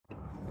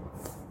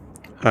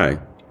Hi,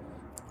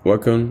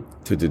 welcome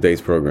to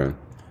today's program.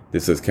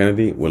 This is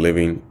Kennedy. We're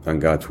living on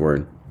God's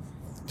Word.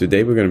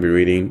 Today we're going to be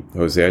reading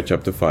Hosea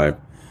Chapter 5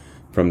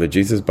 from the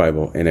Jesus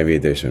Bible NIV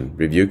edition.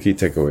 Review key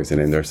takeaways and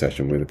end our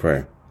session with a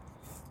prayer.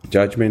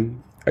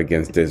 Judgment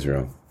against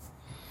Israel.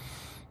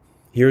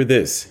 Hear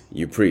this,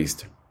 you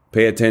priest.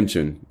 Pay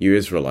attention, you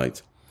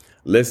Israelites.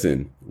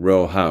 Listen,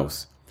 royal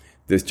house.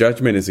 This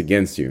judgment is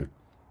against you.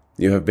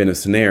 You have been a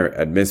snare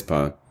at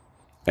Mizpah,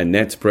 a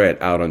net spread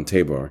out on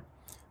Tabor.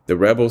 The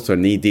rebels are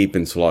knee-deep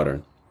in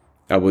slaughter.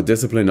 I will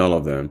discipline all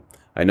of them.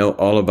 I know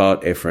all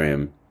about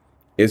Ephraim.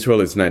 Israel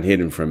is not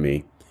hidden from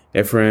me.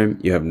 Ephraim,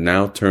 you have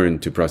now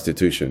turned to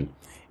prostitution.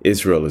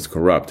 Israel is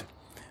corrupt.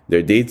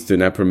 Their deeds do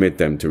not permit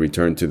them to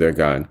return to their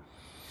God.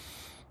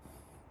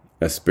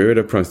 A spirit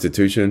of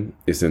prostitution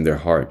is in their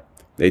heart.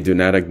 They do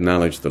not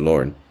acknowledge the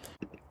Lord.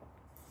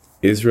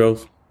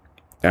 Israel's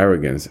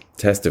arrogance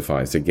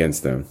testifies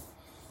against them.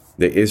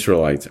 The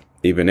Israelites,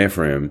 even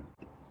Ephraim,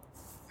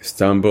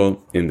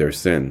 stumble in their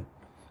sin.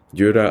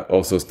 Judah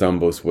also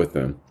stumbles with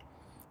them.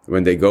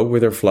 When they go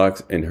with their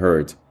flocks and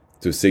herds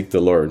to seek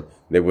the Lord,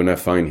 they will not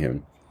find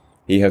him.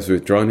 He has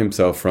withdrawn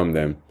himself from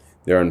them.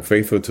 They are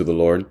unfaithful to the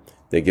Lord.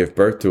 They give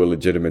birth to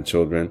illegitimate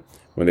children.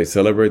 When they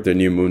celebrate their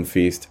new moon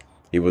feast,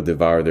 he will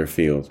devour their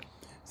fields.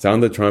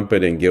 Sound the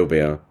trumpet in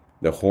Gibeah,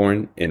 the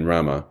horn in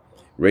Ramah.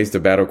 Raise the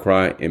battle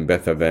cry in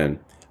Beth-aven.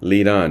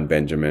 Lead on,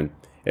 Benjamin.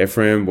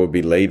 Ephraim will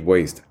be laid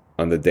waste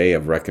on the day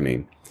of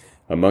reckoning.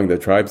 Among the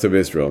tribes of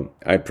Israel,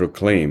 I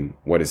proclaim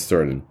what is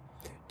certain.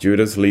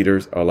 Judah's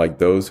leaders are like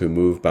those who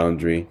move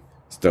boundary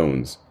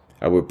stones.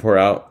 I will pour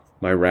out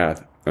my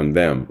wrath on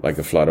them like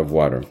a flood of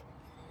water.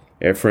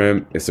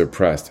 Ephraim is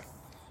oppressed,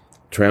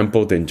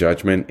 trampled in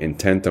judgment,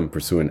 intent on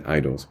pursuing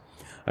idols.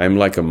 I am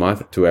like a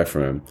moth to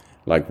Ephraim,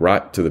 like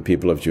rot to the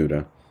people of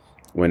Judah.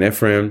 When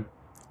Ephraim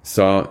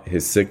saw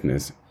his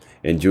sickness,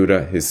 and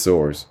Judah his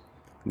sores,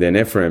 then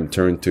Ephraim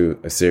turned to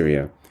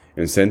Assyria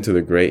and sent to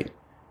the great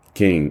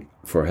king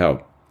for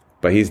help.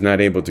 But he's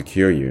not able to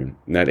cure you,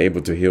 not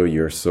able to heal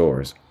your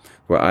sores.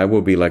 For I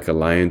will be like a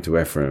lion to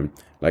Ephraim,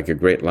 like a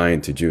great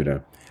lion to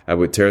Judah. I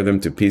will tear them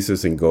to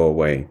pieces and go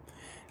away.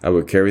 I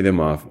will carry them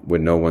off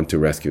with no one to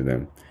rescue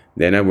them.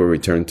 Then I will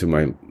return to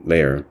my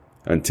lair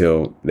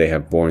until they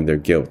have borne their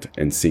guilt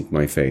and seek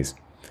my face.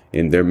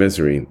 In their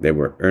misery they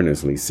will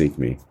earnestly seek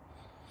me.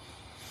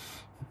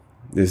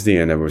 This is the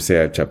end of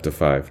Hosea chapter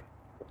 5.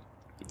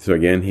 So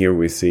again, here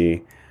we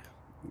see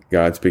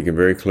God speaking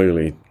very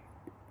clearly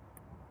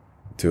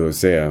to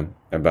Hosea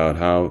about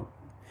how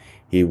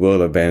he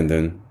will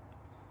abandon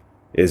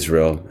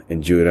Israel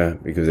and Judah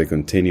because they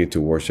continue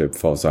to worship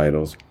false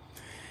idols.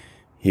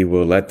 He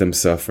will let them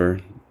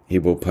suffer. He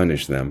will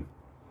punish them.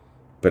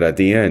 But at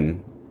the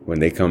end, when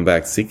they come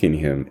back seeking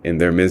him in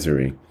their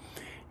misery,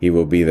 he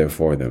will be there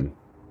for them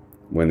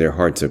when their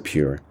hearts are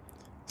pure.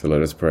 So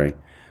let us pray.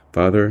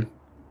 Father,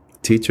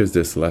 teach us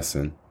this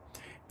lesson.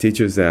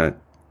 Teach us that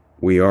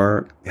we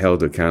are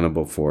held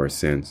accountable for our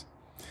sins.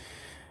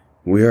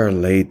 We are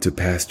laid to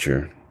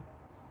pasture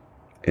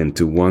and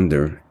to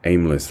wander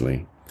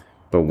aimlessly.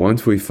 But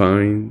once we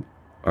find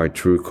our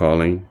true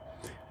calling,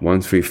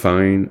 once we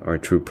find our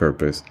true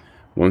purpose,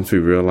 once we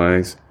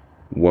realize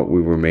what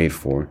we were made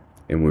for,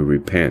 and we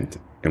repent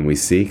and we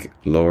seek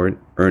Lord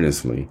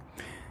earnestly,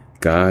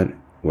 God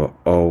will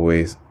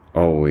always,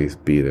 always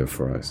be there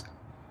for us.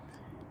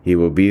 He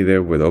will be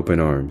there with open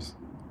arms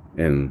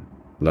and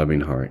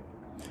loving heart.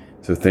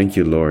 So thank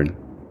you, Lord,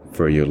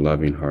 for your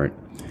loving heart,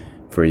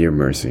 for your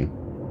mercy,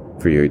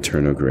 for your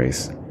eternal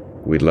grace.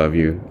 We love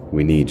you.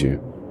 We need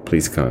you.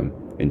 Please come.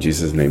 In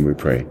Jesus' name we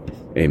pray.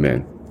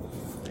 Amen.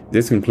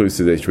 This concludes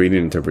today's reading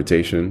and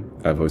interpretation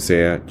of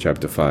Hosea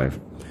chapter 5.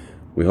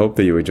 We hope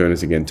that you will join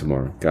us again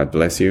tomorrow. God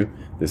bless you.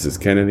 This is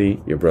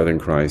Kennedy, your brother in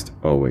Christ,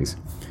 always.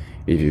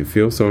 If you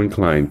feel so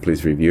inclined,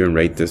 please review and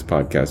rate this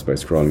podcast by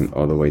scrolling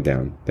all the way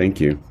down.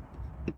 Thank you.